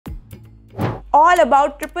all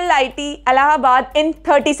about IIIT Allahabad in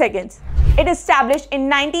 30 seconds. It is established in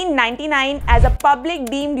 1999 as a public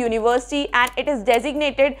deemed university and it is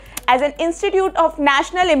designated as an institute of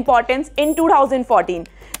national importance in 2014.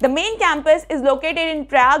 The main campus is located in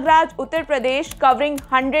Prayagraj, Uttar Pradesh, covering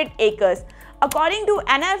 100 acres. According to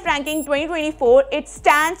NIRF ranking 2024, it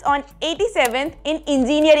stands on 87th in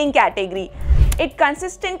engineering category. It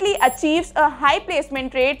consistently achieves a high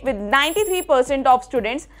placement rate with 93% of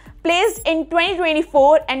students placed in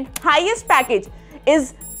 2024 and highest package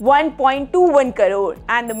is 1.21 crore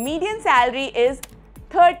and the median salary is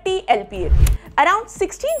 30 LPA. Around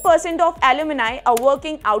 16% of alumni are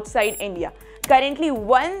working outside India. Currently,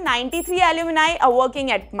 193 alumni are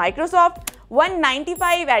working at Microsoft,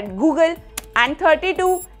 195 at Google and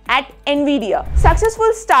 32 at NVIDIA.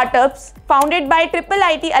 Successful startups founded by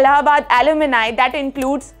IIIT Allahabad alumni that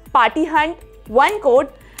includes Party Hunt,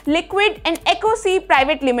 OneCode, Liquid and EcoC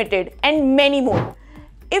Private Limited and many more.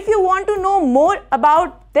 If you want to know more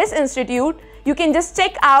about this institute, you can just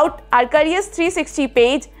check out our Careers 360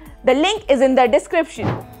 page. The link is in the description.